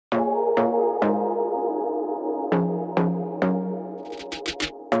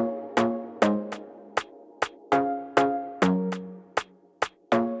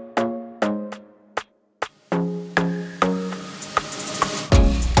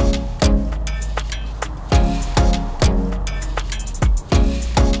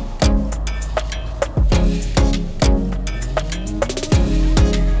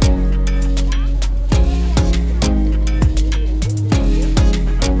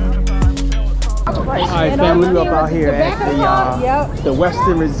Alright, family, we up out here at the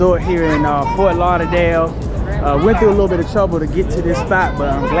Western Resort here in Fort Lauderdale. Went through a little bit of trouble to get to this spot, but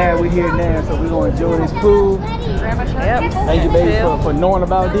I'm glad we're here now, so we're going to enjoy this pool. Yep. Thank you, baby, for knowing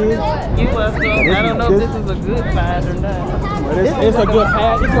about this. You welcome. I don't know if this is a good find or not. Well, it's a good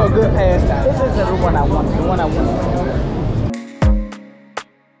pass. It's a good pass now. This is the one I wanted. The one I wanted.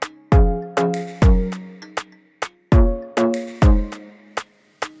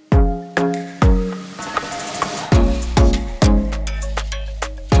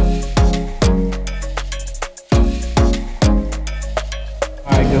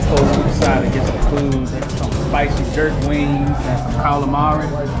 We decided to get some food, some spicy jerk wings and some calamari.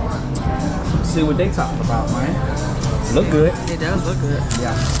 See what they talking about, man. Look good. It does look good.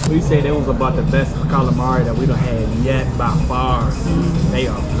 Yeah. We said it was about the best calamari that we done had yet by far. They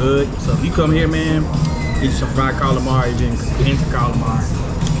are good. So if you come here, man, get you some fried calamari, then into calamari.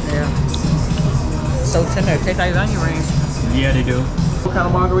 Yeah. So tender. It tastes like onion rings. Yeah, they do. What kind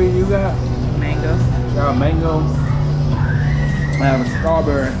of margarita you got? Mango. Got mango. I have a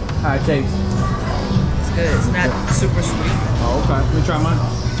strawberry. How it tastes? It's good. It's not super sweet. Oh, okay. Let me try mine.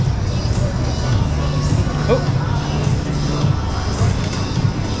 Oh.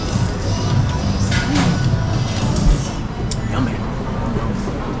 Yummy.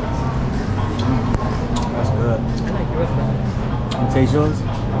 That's good. I like yours better. You taste yours?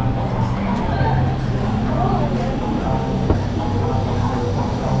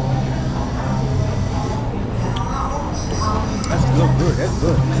 Good, that's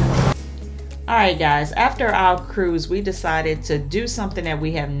good. All right, guys, after our cruise, we decided to do something that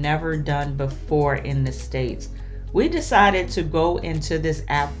we have never done before in the States. We decided to go into this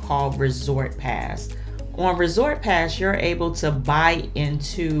app called Resort Pass. On Resort Pass, you're able to buy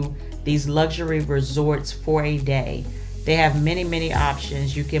into these luxury resorts for a day. They have many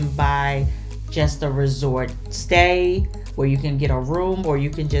options. You can buy just a resort stay where you can get a room, or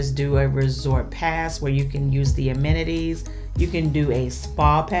you can just do a resort pass where you can use the amenities. You can do a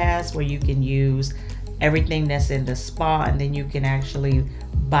spa pass where you can use everything that's in the spa, and then you can actually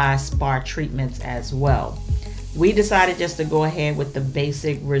buy spa treatments as well. We decided just to go ahead with the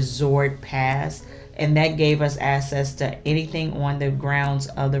basic resort pass, and that gave us access to anything on the grounds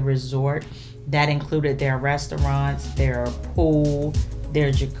of the resort. That included their restaurants, their pool,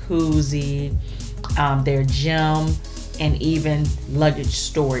 their jacuzzi, their gym, and even luggage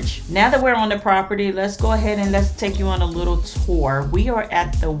storage. Now that we're on the property, let's go ahead and let's take you on a little tour. We are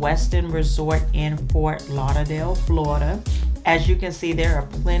at the Westin Resort in Fort Lauderdale, Florida. As you can see, there are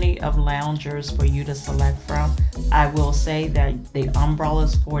plenty of loungers for you to select from. I will say that the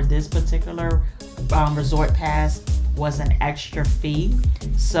umbrellas for this particular resort pass was an extra fee,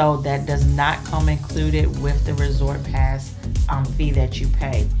 so that does not come included with the resort pass fee that you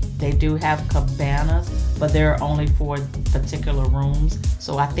pay. They do have cabanas, but they're only for particular rooms.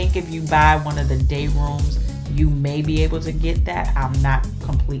 So I think if you buy one of the day rooms, you may be able to get that. I'm not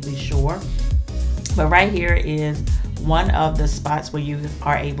completely sure. But right here is one of the spots where you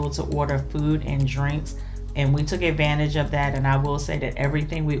are able to order food and drinks. And we took advantage of that, and I will say that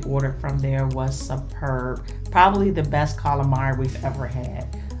everything we ordered from there was superb. Probably the best calamari we've ever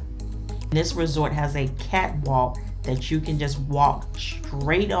had. This resort has a catwalk that you can just walk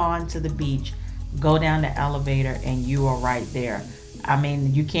straight on to the beach, go down the elevator, and you are right there. I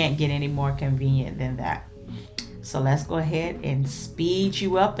mean, you can't get any more convenient than that. So let's go ahead and speed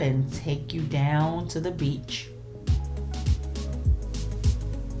you up and take you down to the beach.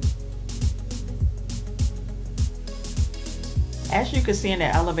 As you can see in the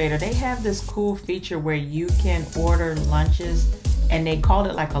elevator, they have this cool feature where you can order lunches, and they call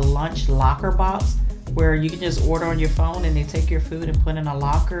it like a lunch locker box, where you can just order on your phone and they take your food and put in a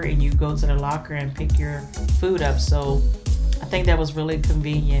locker, and you go to the locker and pick your food up. So I think that was really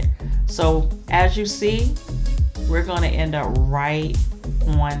convenient. So as you see, we're going to end up right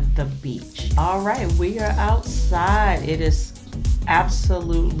on the beach. All right, we are outside. It is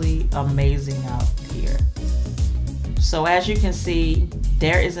absolutely amazing out here. So as you can see,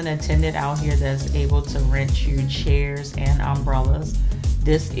 there is an attendant out here that's able to rent you chairs and umbrellas.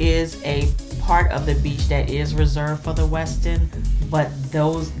 This is a part of the beach that is reserved for the Westin, but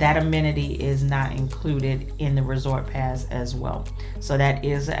that amenity is not included in the resort pass as well. So that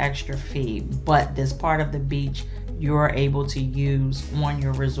is an extra fee, but this part of the beach you're able to use on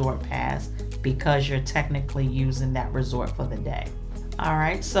your resort pass because you're technically using that resort for the day. All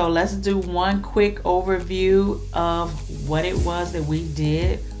right, so let's do one quick overview of what it was that we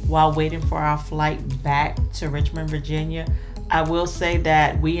did while waiting for our flight back to Richmond, Virginia. I will say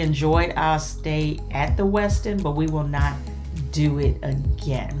that we enjoyed our stay at the Westin, but we will not do it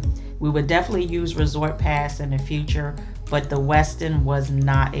again. We would definitely use Resort Pass in the future, but the Westin was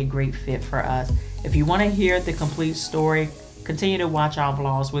not a great fit for us. If you want to hear the complete story, continue to watch our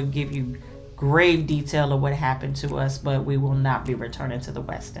vlogs. We'll give you grave detail of what happened to us, but we will not be returning to the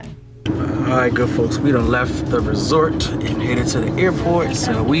Westin. Alright, good folks, we done left the resort and headed to the airport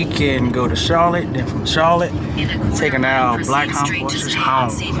so we can go to Charlotte. Then from Charlotte, taking our Black horses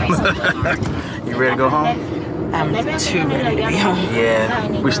home. You ready to go home? I'm too ready to be home.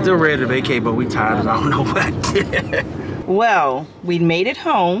 Yeah, we're still ready to vacate, but we tired and I don't know what. Well, we made it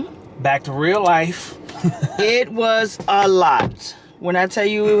home. Back to real life. It was a lot. When I tell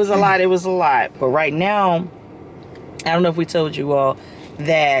you it was a lot, it was a lot. But right now, I don't know if we told you all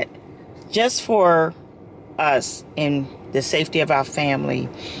that just for us and the safety of our family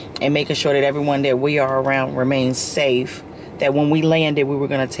and making sure that everyone that we are around remains safe, that when we landed, we were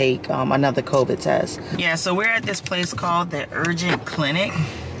going to take another COVID test. Yeah, so we're at this place called the Urgent Clinic.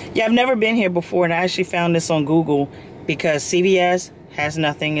 Yeah, I've never been here before, and I actually found this on Google because CVS has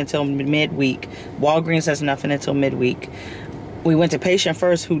nothing until midweek. Walgreens has nothing until midweek. We went to Patient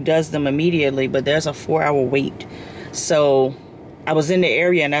First, who does them immediately, but there's a 4-hour wait. So I was in the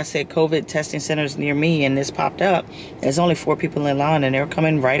area and I said COVID testing centers near me, and this popped up. There's only 4 people in line and they're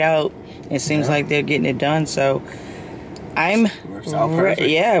coming right out. It seems like they're getting it done. So I'm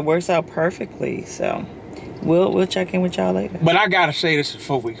yeah, it works out perfectly. So we'll check in with y'all later. But I gotta say this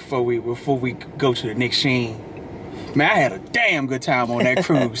before we go to the next scene. Man, I had a damn good time on that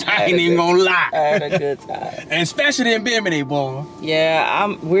cruise. I ain't even gonna lie. I had a good time. And especially in Bimini, boy.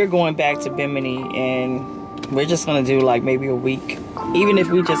 Yeah, we're going back to Bimini, and we're just gonna do like maybe a week. Even if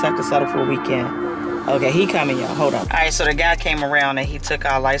we just have to settle for a weekend. Okay, he coming, y'all. Hold on. All right, so the guy came around and he took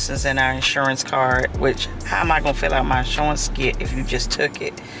our license and our insurance card, which, how am I gonna fill out my insurance kit if you just took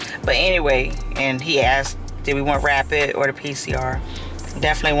it? But anyway, and he asked, did we want rapid or the PCR?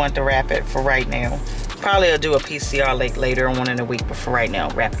 Definitely want the rapid for right now. Probably I'll do a PCR later on in the week, but for right now,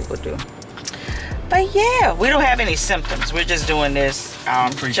 rapid will do. But yeah, we don't have any symptoms. We're just doing this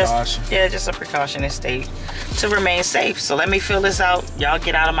precaution. Just a precautionary state to remain safe. So let me fill this out. Y'all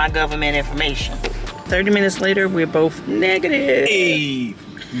get out of my government information. 30 minutes later, we're both negative. Hey.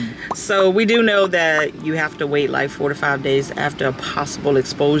 So we do know that you have to wait like 4 to 5 days after a possible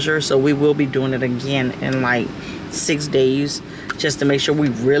exposure. So we will be doing it again in like 6 days, just to make sure we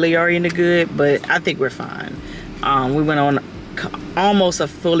really are in the good, but I think we're fine. We went on almost a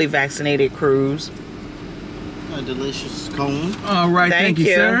fully vaccinated cruise. A delicious cone. All right, thank you,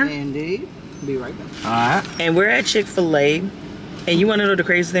 sir. Indeed. Be right back. All right. And we're at Chick-fil-A, and you want to know the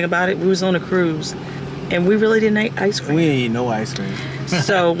crazy thing about it? We was on a cruise, and we really didn't eat ice cream. We ain't eat no ice cream.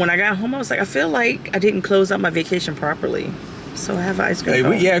 So when I got home, I was like, I feel like I didn't close out my vacation properly. So I have ice cream.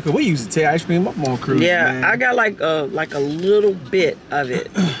 Hey, because we used to tear ice cream up on cruise. Yeah, man. I got like a little bit of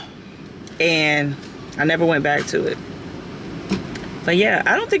it, and I never went back to it. But yeah,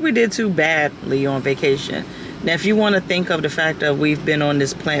 I don't think we did too badly on vacation. Now, if you want to think of the fact that we've been on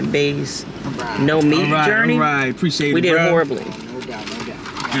this plant-based, no meat journey, appreciate it. We did horribly. No doubt.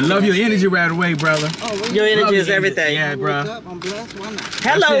 And love your energy right away, brother. Oh, your energy is everything. Yeah, bro. I'm blessed. Why not?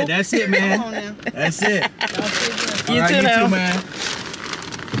 Hello. That's it, man. Come on now. That's it. You too, you too, man.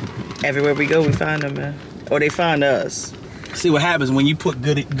 Everywhere we go, we find them, man. Or they find us. See what happens when you put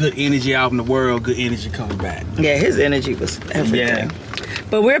good energy out in the world, good energy comes back. Yeah, his energy was everything. Yeah.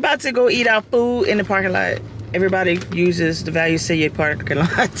 But we're about to go eat our food in the parking lot. Everybody uses the Value City parking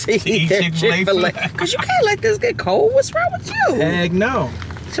lot to eat their Chick-fil-A. Because you can't let this get cold. What's wrong with you? Heck no.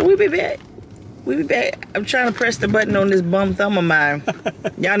 So we'll be back. We'll be back. I'm trying to press the button on this bum thumb of mine.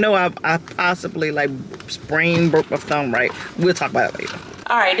 Y'all know I possibly like broke my thumb, right? We'll talk about it later.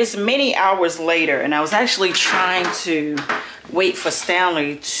 All right, it's many hours later, and I was actually trying to wait for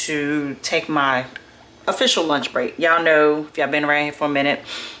Stanley to take my official lunch break. Y'all know, if y'all been around here for a minute,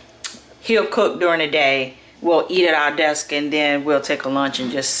 he'll cook during the day. We'll eat at our desk, and then we'll take a lunch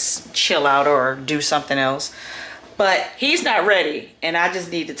and just chill out or do something else. But he's not ready, and I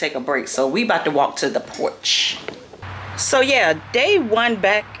just need to take a break. So we about to walk to the porch. So yeah, day 1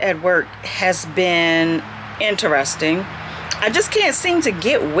 back at work has been interesting. I just can't seem to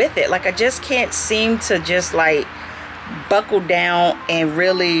get with it. Like, I just can't seem to just like buckle down and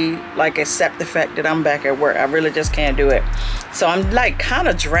really like accept the fact that I'm back at work. I really just can't do it. So I'm like kind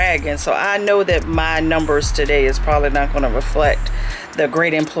of dragging. So I know that my numbers today is probably not going to reflect the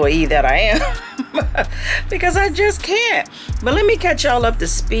great employee that I am because I just can't. But let me catch y'all up to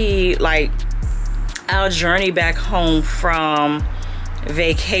speed, like our journey back home from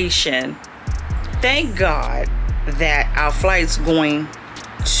vacation. Thank God that our flights going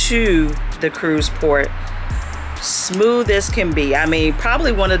to the cruise port Smooth as can be. I mean,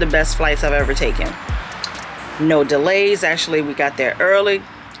 probably one of the best flights I've ever taken. No delays. Actually, we got there early.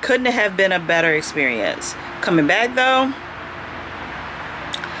 Couldn't have been a better experience. Coming back though,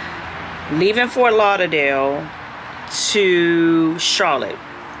 leaving Fort Lauderdale to Charlotte,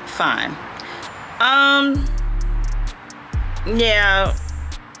 fine. Yeah,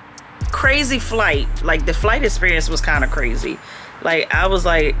 crazy flight. Like, the flight experience was kind of crazy. Like, I was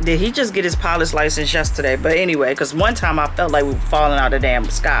like, did he just get his pilot's license yesterday? But anyway, because one time I felt like we were falling out of the damn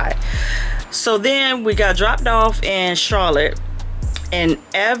sky. So then we got dropped off in Charlotte, and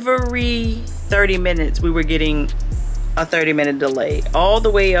every 30 minutes we were getting a 30-minute delay, all the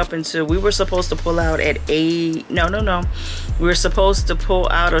way up until we were supposed to pull out at 8. No, we were supposed to pull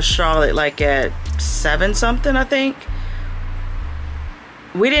out of Charlotte like at 7 something, I think.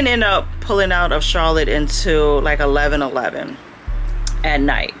 We didn't end up pulling out of Charlotte until like 11 at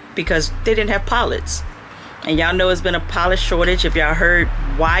night, because they didn't have pilots. And y'all know it's been a pilot shortage. If y'all heard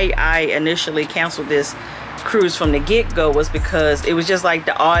why I initially canceled this cruise from the get-go, was because it was just like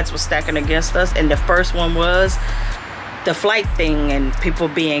the odds were stacking against us. And the first one was the flight thing and people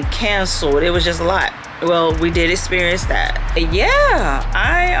being canceled. It was just a lot. Well, we did experience that. Yeah,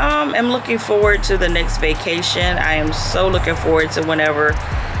 I am looking forward to the next vacation. I am so looking forward to whenever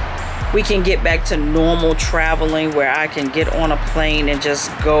we can get back to normal traveling, where I can get on a plane and just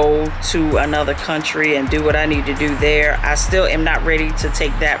go to another country and do what I need to do there. I still am not ready to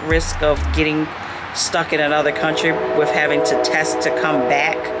take that risk of getting stuck in another country with having to test to come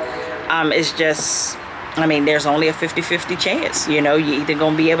back. It's just, I mean, there's only a 50-50 chance. You know, you're either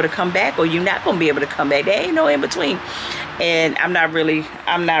gonna be able to come back or you're not gonna be able to come back. There ain't no in between. And I'm not ready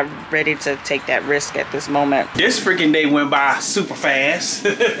to take that risk at this moment. This freaking day went by super fast.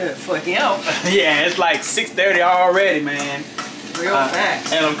 For him. Yeah, it's like 6:30 already, man. Real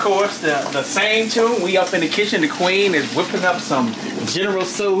fast. And of course, the same tune. We up in the kitchen. The queen is whipping up some General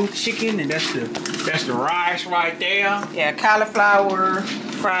Tso chicken, and that's the rice right there. Yeah, cauliflower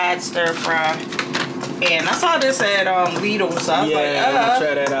fried stir fry. And I saw this at Lidl, so I was like, let's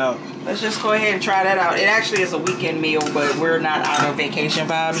try that out. Let's just go ahead and try that out. It actually is a weekend meal, but we're not out of vacation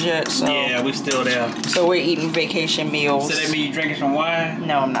vibes yet. So yeah, we still there. So we're eating vacation meals. So that means you drinking some wine?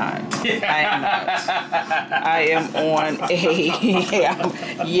 No, I'm not. I am not. I am on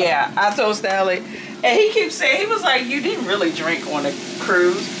a yeah. I told Stanley, and he keeps saying, he was like, you didn't really drink on a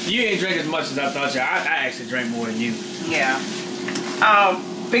cruise. You didn't drink as much as I thought you. I actually drank more than you. Yeah.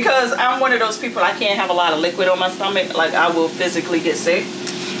 Because I'm one of those people, I can't have a lot of liquid on my stomach. Like, I will physically get sick.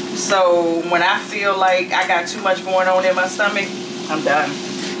 So when I feel like I got too much going on in my stomach, I'm done.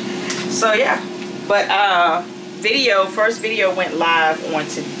 So yeah. But first video went live on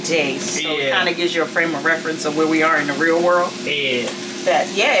today. So it kind of gives you a frame of reference of where we are in the real world.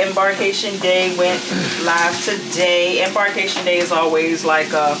 Yeah. Embarkation Day went live today. Embarkation Day is always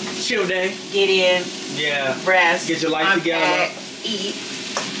like a chill day. Get in. Yeah. Rest. Get your life together. Eat.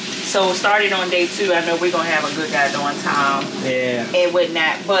 So starting on day 2, I know we're gonna have a good goddamn time. Yeah. And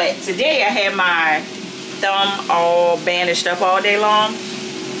whatnot. But today I had my thumb all bandaged up all day long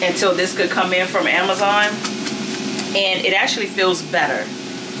until this could come in from Amazon. And it actually feels better.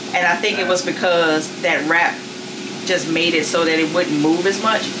 And I think it was because that wrap just made it so that it wouldn't move as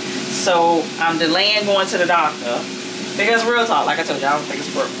much. So I'm delaying going to the doctor. Because real talk, like I told you, I don't think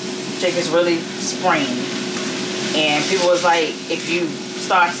it's broke. Jake is really sprained. And people was like, if you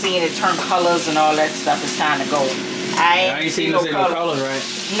start seeing it turn colors and all that stuff, it's time to go. I ain't seen no colors, right?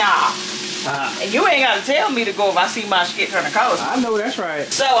 Nah. And you ain't got to tell me to go if I see my shit turn the colors. I know that's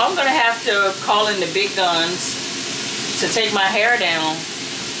right. So I'm going to have to call in the big guns to take my hair down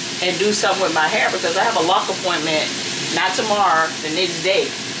and do something with my hair, because I have a lock appointment, not tomorrow, the next day.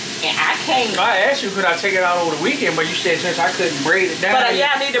 And I can't. I asked you, could I take it out over the weekend, but you said since I couldn't braid it down. But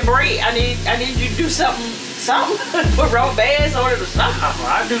yeah, I need to braid. I need you to do something. Put rubber bands on it or something.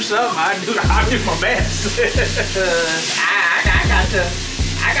 I do something. I do my best.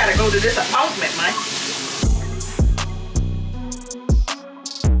 I gotta go to this appointment, man.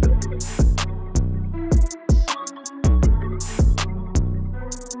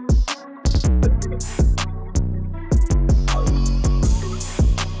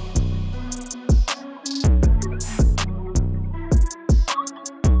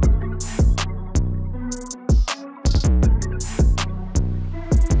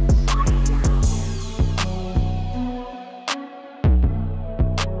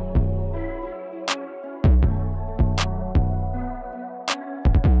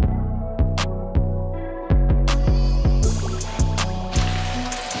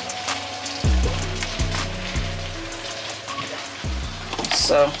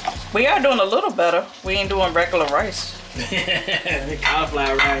 So We are doing a little better. We ain't doing regular rice.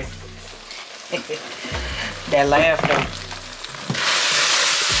 Cauliflower rice. That laugh though.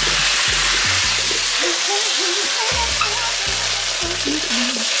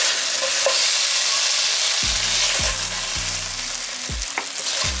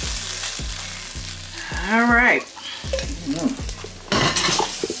 All right.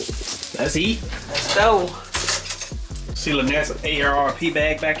 Let's eat. Let's go. See Lynette's ARP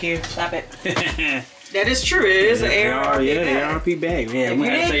bag back here? Stop it. That is true. It is an ARP bag. Yeah, ARP bag. Yeah, if you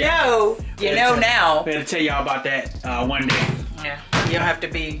didn't know, you know now. We had to tell y'all about that one day. Yeah. You don't have to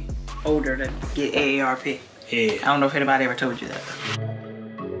be older to get AARP. Yeah. I don't know if anybody ever told you that.